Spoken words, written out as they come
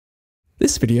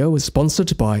This video is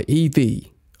sponsored by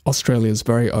evee, Australia's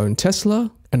very own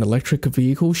Tesla and electric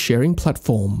vehicle sharing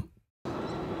platform.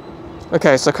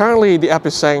 Okay, so currently the app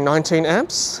is saying 19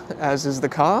 amps, as is the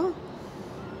car,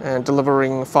 and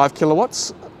delivering 5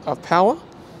 kilowatts of power.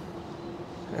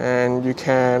 And you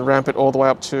can ramp it all the way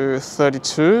up to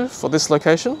 32 for this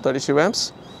location, 32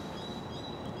 amps.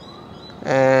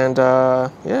 And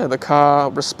yeah, the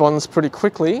car responds pretty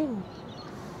quickly.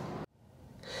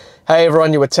 Hey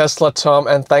everyone, you're with Tesla Tom,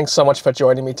 and thanks so much for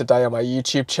joining me today on my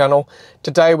YouTube channel.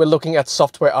 Today we're looking at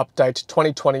software update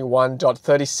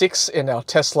 2021.36 in our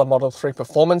Tesla Model 3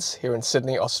 Performance here in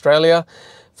Sydney, Australia.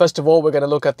 First of all, we're going to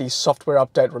look at the software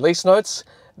update release notes.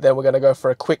 Then we're going to go for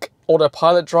a quick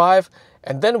Autopilot Drive,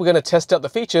 and then we're going to test out the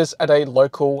features at a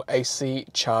local AC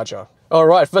charger.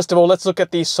 Alright, first of all, let's look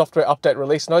at the software update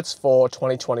release notes for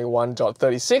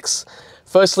 2021.36.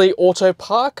 Firstly,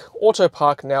 Autopark.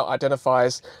 Autopark now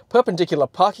identifies perpendicular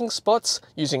parking spots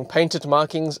using painted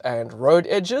markings and road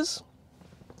edges.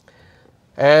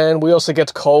 And we also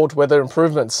get cold weather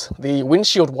improvements. The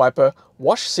windshield wiper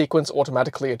wash sequence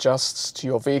automatically adjusts to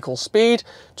your vehicle speed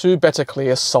to better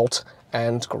clear salt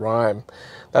and grime.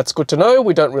 That's good to know.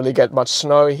 We don't really get much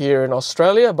snow here in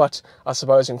Australia, but I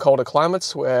suppose in colder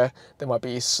climates where there might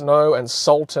be snow and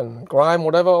salt and grime,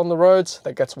 whatever, on the roads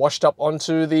that gets washed up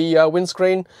onto the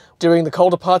windscreen during the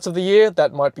colder parts of the year,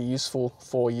 that might be useful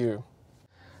for you.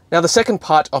 Now, the second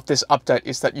part of this update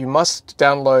is that you must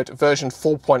download version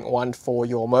 4.1 for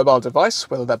your mobile device,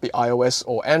 whether that be iOS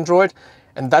or Android,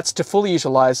 and that's to fully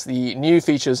utilize the new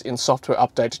features in software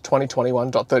update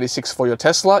 2021.36 for your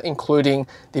Tesla, including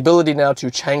the ability now to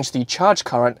change the charge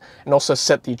current and also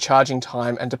set the charging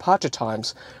time and departure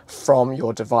times from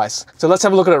your device. So let's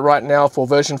have a look at it right now for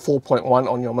version 4.1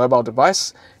 on your mobile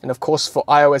device. And of course, for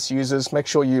iOS users, make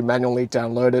sure you manually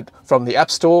download it from the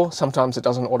App Store. Sometimes it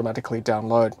doesn't automatically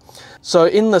download. So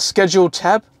in the Schedule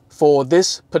tab, for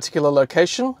this particular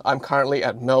location, I'm currently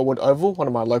at Melwood Oval, one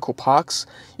of my local parks.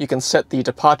 You can set the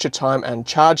departure time and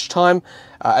charge time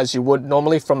as you would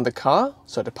normally from the car.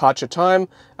 So departure time,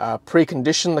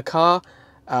 precondition the car,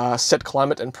 set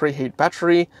climate and preheat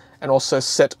battery, and also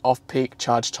set off-peak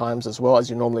charge times as well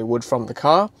as you normally would from the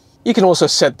car. You can also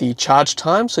set the charge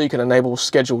time, so you can enable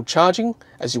scheduled charging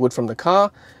as you would from the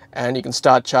car, and you can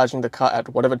start charging the car at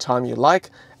whatever time you like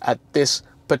at this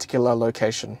particular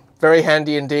location. Very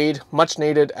handy indeed, much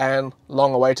needed and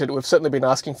long awaited. We've certainly been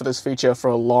asking for this feature for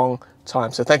a long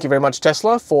time. So thank you very much,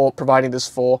 Tesla, for providing this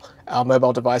for our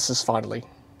mobile devices finally.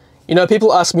 You know,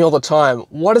 people ask me all the time,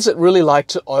 what is it really like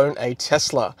to own a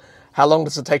Tesla? How long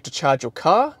does it take to charge your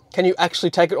car? Can you actually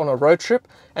take it on a road trip?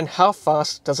 And how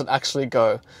fast does it actually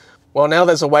go? Well, now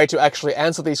there's a way to actually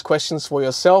answer these questions for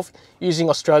yourself using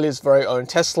Australia's very own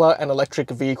Tesla and electric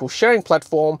vehicle sharing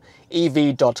platform,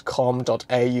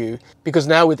 evee.com.au. Because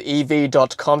now with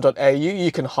evee.com.au,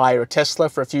 you can hire a Tesla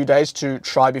for a few days to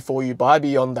try before you buy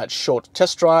beyond that short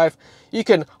test drive. You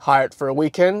can hire it for a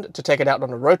weekend to take it out on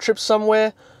a road trip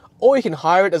somewhere, or you can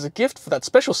hire it as a gift for that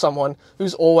special someone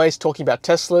who's always talking about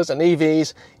Teslas and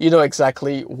EVs. You know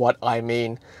exactly what I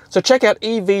mean. So check out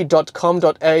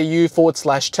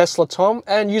evee.com.au/TeslaTom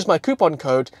and use my coupon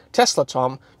code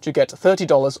TeslaTom to get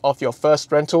 $30 off your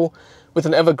first rental. With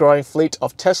an ever-growing fleet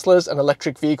of Teslas and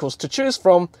electric vehicles to choose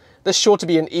from, there's sure to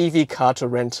be an EV car to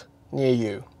rent near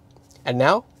you. And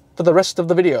now for the rest of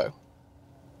the video.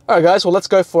 Alright guys, well let's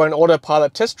go for an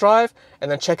Autopilot test drive and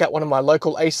then check out one of my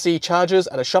local AC chargers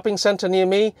at a shopping centre near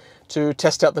me to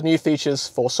test out the new features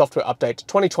for software update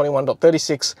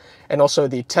 2021.36 and also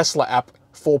the Tesla app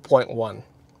 4.1.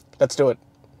 Let's do it.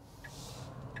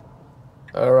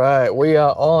 Alright, we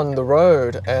are on the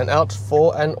road and out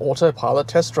for an Autopilot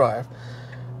test drive.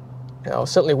 Now,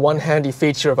 certainly one handy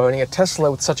feature of owning a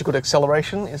Tesla with such a good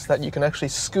acceleration is that you can actually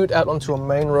scoot out onto a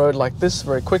main road like this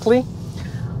very quickly.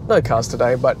 No cars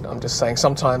today, but I'm just saying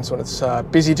sometimes when it's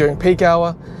busy during peak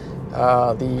hour,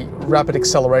 the rapid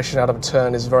acceleration out of a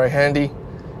turn is very handy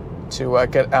to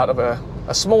get out of a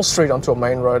small street onto a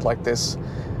main road like this.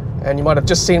 And you might have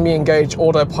just seen me engage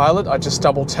Autopilot. I just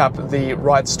double tap the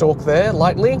right stalk there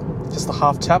lightly, just the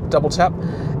half tap, double tap,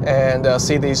 and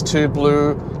see these two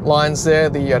blue lines there,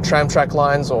 the tram track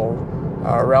lines or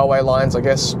railway lines, I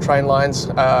guess, train lines.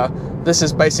 This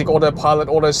is basic Autopilot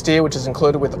auto steer, which is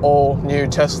included with all new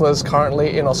Teslas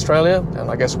currently in Australia and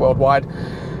I guess worldwide.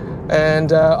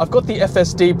 And I've got the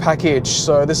FSD package,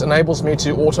 so this enables me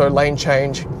to auto lane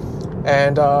change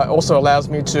and also allows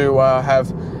me to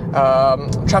have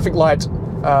traffic light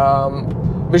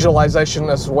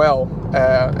visualization as well,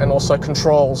 and also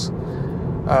controls.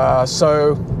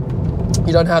 So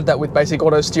you don't have that with basic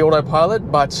auto steer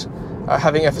Autopilot, but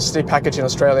having FSD package in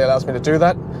Australia allows me to do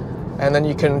that. and then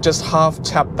you can just half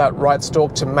tap that right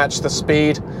stalk to match the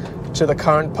speed to the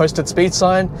current posted speed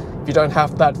sign. If you don't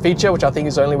have that feature, which I think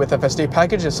is only with FSD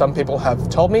package, as some people have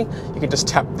told me, you can just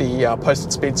tap the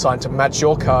posted speed sign to match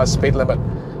your car's speed limit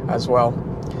as well.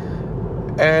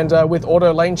 And with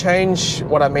auto lane change,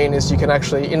 what I mean is you can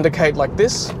actually indicate like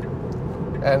this,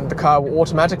 and the car will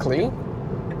automatically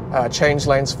change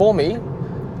lanes for me.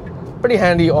 Pretty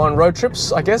handy on road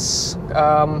trips, I guess.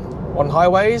 On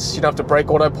highways, you don't have to brake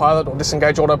autopilot or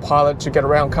disengage autopilot to get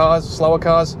around cars, slower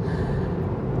cars.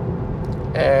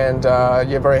 And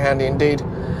yeah, very handy indeed.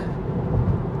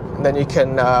 And then you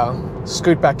can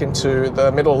scoot back into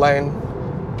the middle lane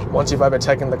once you've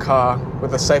overtaken the car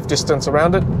with a safe distance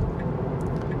around it.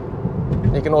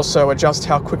 You can also adjust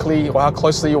how quickly or how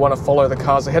closely you want to follow the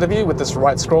cars ahead of you with this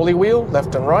right scrolly wheel,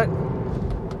 left and right.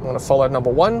 I'm going to follow number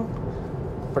 1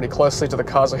 pretty closely to the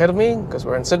cars ahead of me because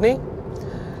we're in Sydney.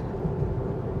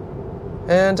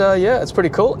 And yeah, it's pretty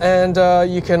cool. And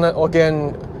you can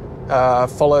again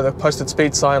follow the posted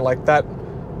speed sign like that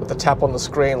with the tap on the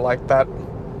screen like that.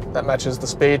 That matches the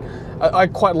speed. I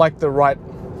quite like the right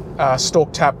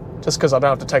stalk tap just because I don't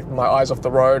have to take my eyes off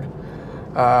the road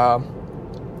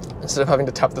instead of having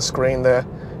to tap the screen there.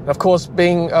 And of course,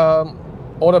 being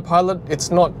autopilot, it's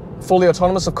not fully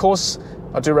autonomous, of course.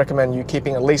 I do recommend you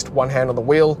keeping at least one hand on the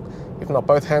wheel, if not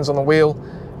both hands on the wheel,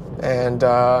 and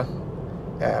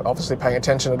yeah, obviously paying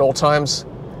attention at all times.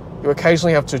 You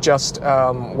occasionally have to just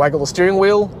waggle the steering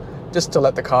wheel just to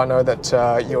let the car know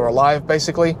that you're alive,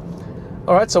 basically.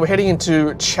 All right, so we're heading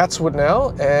into Chatswood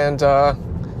now, and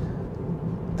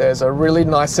there's a really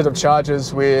nice set of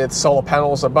chargers with solar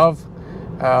panels above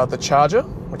the charger,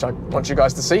 which I want you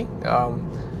guys to see.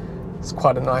 It's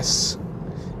quite a nice,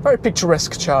 very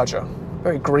picturesque charger,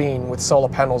 very green with solar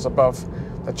panels above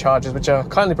the chargers, which are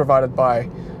kindly provided by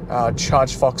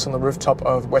Chargefox on the rooftop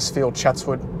of Westfield,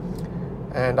 Chatswood.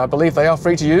 And I believe they are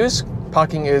free to use.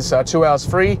 Parking is 2 hours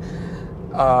free.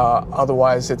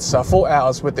 Otherwise, it's 4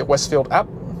 hours with the Westfield app.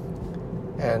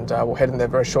 And we'll head in there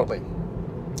very shortly.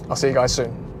 I'll see you guys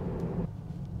soon.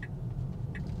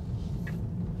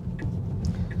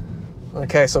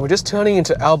 Okay, so we're just turning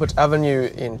into Albert Avenue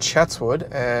in Chatswood,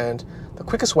 and the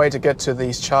quickest way to get to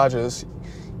these chargers,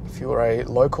 if you're a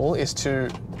local, is to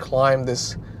climb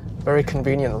this very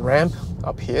convenient ramp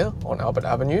up here on Albert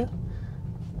Avenue,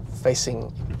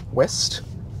 facing west.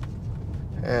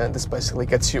 And this basically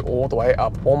gets you all the way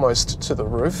up almost to the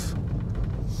roof.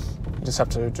 You just have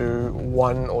to do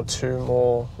 1 or 2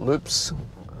 more loops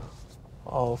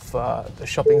of the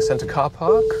shopping centre car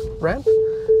park ramp.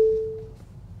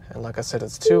 And like I said,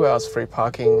 it's 2 hours free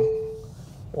parking,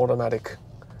 automatic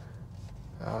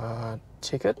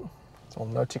ticket, or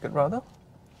no ticket rather.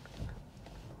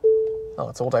 Oh,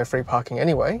 it's all day free parking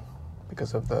anyway,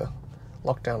 because of the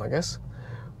lockdown, I guess.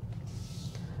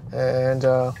 And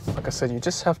like I said, you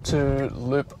just have to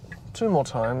loop 2 more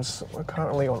times. We're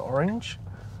currently on orange.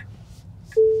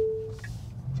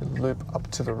 You loop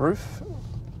up to the roof.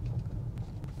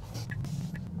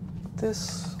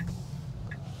 This.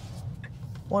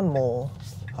 1 more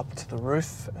up to the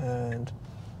roof, and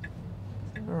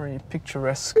very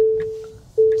picturesque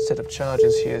set of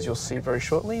chargers here, as you'll see very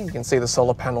shortly. You can see the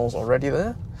solar panels already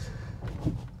there.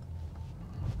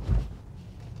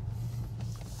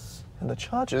 And the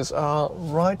chargers are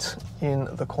right in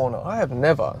the corner. I have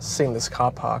never seen this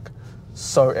car park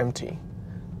so empty.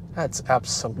 That's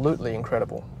absolutely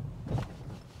incredible.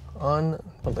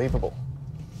 Unbelievable.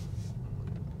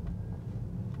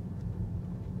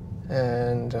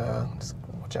 And just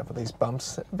watch out for these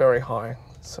bumps, very high.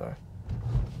 So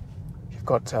if you've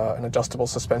got an adjustable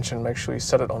suspension, make sure you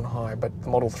set it on high, but the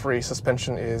Model 3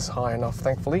 suspension is high enough,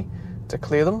 thankfully, to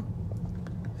clear them.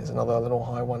 There's another little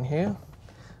high one here.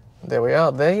 There we are.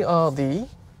 They are the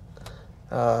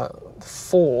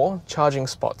 4 charging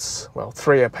spots. Well,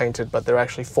 3 are painted, but they're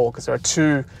actually 4 because there are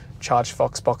 2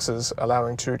 Chargefox boxes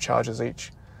allowing 2 chargers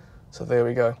each. So there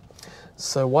we go.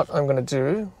 So what I'm going to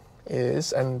do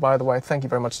is, and by the way, thank you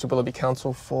very much to Willoughby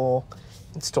Council for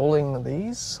installing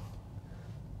these,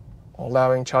 or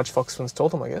allowing Chargefox to install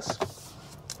them, I guess.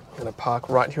 I'm going to park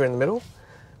right here in the middle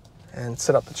and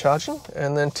set up the charging,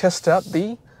 and then test out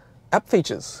the app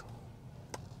features.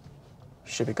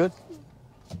 Should be good.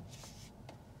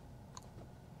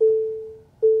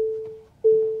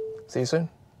 See you soon.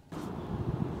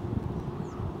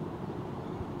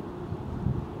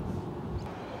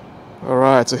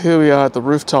 Alright, so here we are at the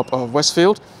rooftop of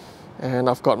Westfield, and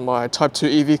I've got my Type 2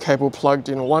 EV cable plugged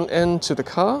in one end to the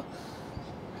car,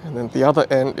 and then the other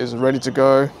end is ready to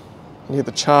go near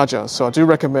the charger. So I do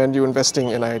recommend you investing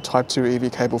in a Type 2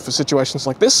 EV cable for situations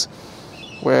like this.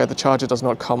 where the charger does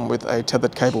not come with a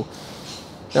tethered cable.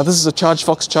 Now this is a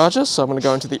Chargefox charger, so I'm going to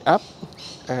go into the app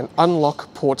and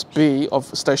unlock port B of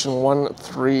station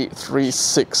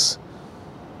 1336.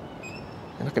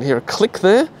 And I can hear a click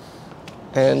there,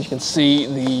 and you can see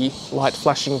the light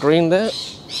flashing green there.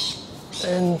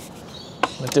 And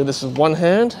I'm going to do this with one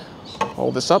hand,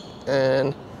 hold this up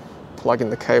and plug in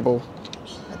the cable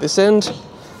at this end,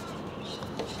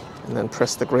 and then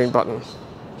press the green button.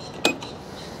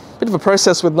 Bit of a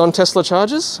process with non-Tesla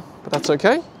chargers, but that's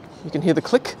okay. You can hear the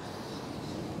click,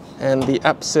 and the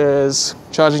app says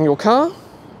charging your car,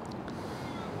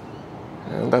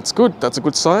 and that's good. That's a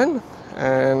good sign,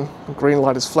 and the green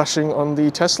light is flashing on the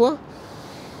Tesla.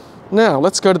 Now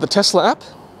let's go to the Tesla app.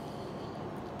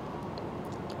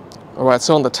 Alright,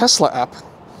 so on the Tesla app,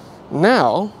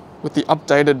 now with the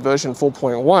updated version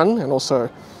 4.1 and also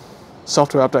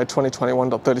software update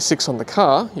 2021.36 on the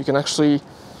car, you can actually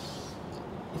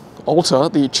alter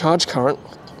the charge current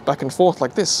back and forth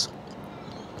like this.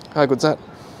 How good's that?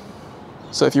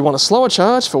 So if you want a slower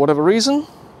charge for whatever reason,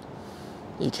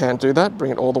 you can do that.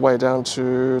 Bring it all the way down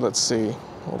to, let's see,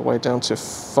 all the way down to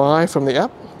 5 from the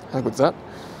app. How good's that?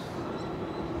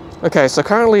 Okay, so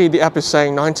currently the app is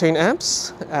saying 19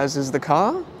 amps, as is the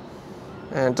car,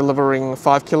 and delivering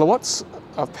 5 kilowatts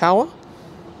of power.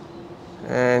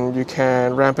 And you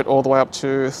can ramp it all the way up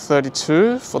to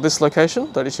 32 for this location,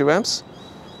 32 amps.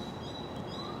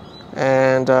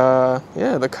 And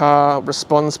yeah, the car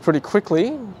responds pretty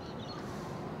quickly,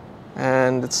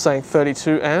 and it's saying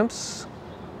 32 amps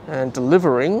and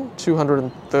delivering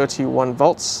 231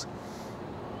 volts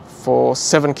for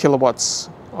 7 kilowatts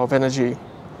of energy.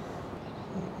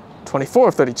 24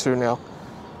 of 32 now.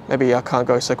 Maybe I can't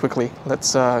go so quickly.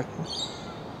 Let's go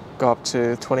up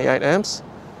to 28 amps.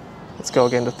 Let's go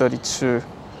again to 32.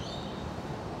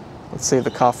 Let's see if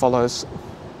the car follows.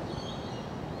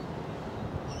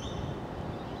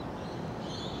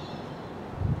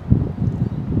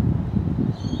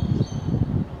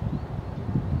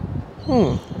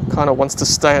 Kind of wants to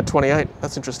stay at 28.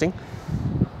 That's interesting.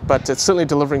 But it's certainly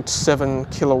delivering 7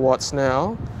 kilowatts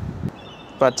now.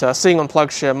 But seeing on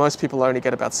PlugShare, most people only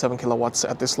get about 7 kilowatts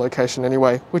at this location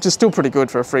anyway, which is still pretty good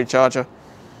for a free charger.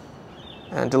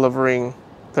 And delivering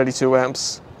 32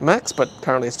 amps max, but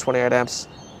currently it's 28 amps,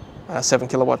 7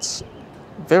 kilowatts.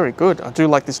 Very good. I do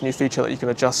like this new feature that you can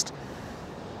adjust.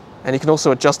 And you can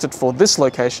also adjust it for this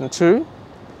location too.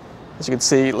 As you can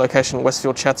see, location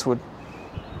Westfield, Chatswood.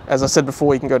 As I said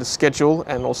before, you can go to schedule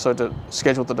and also to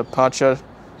schedule the departure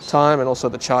time and also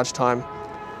the charge time,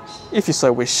 if you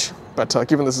so wish. But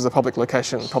given this is a public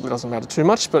location, it probably doesn't matter too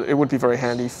much, but it would be very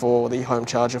handy for the home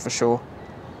charger for sure.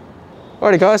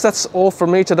 Alrighty guys, that's all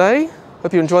from me today.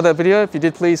 Hope you enjoyed that video. If you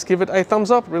did, please give it a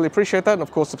thumbs up. Really appreciate that. And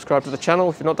of course, subscribe to the channel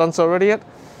if you've not done so already yet.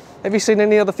 Have you seen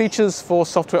any other features for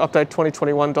software update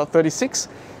 2021.36?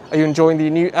 Are you enjoying the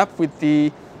new app with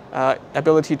the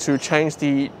ability to change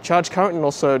the charge current and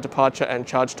also departure and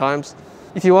charge times?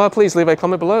 If you are, please leave a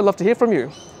comment below. I'd love to hear from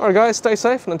you. Alright guys, stay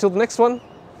safe, and until the next one,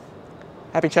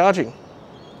 happy charging.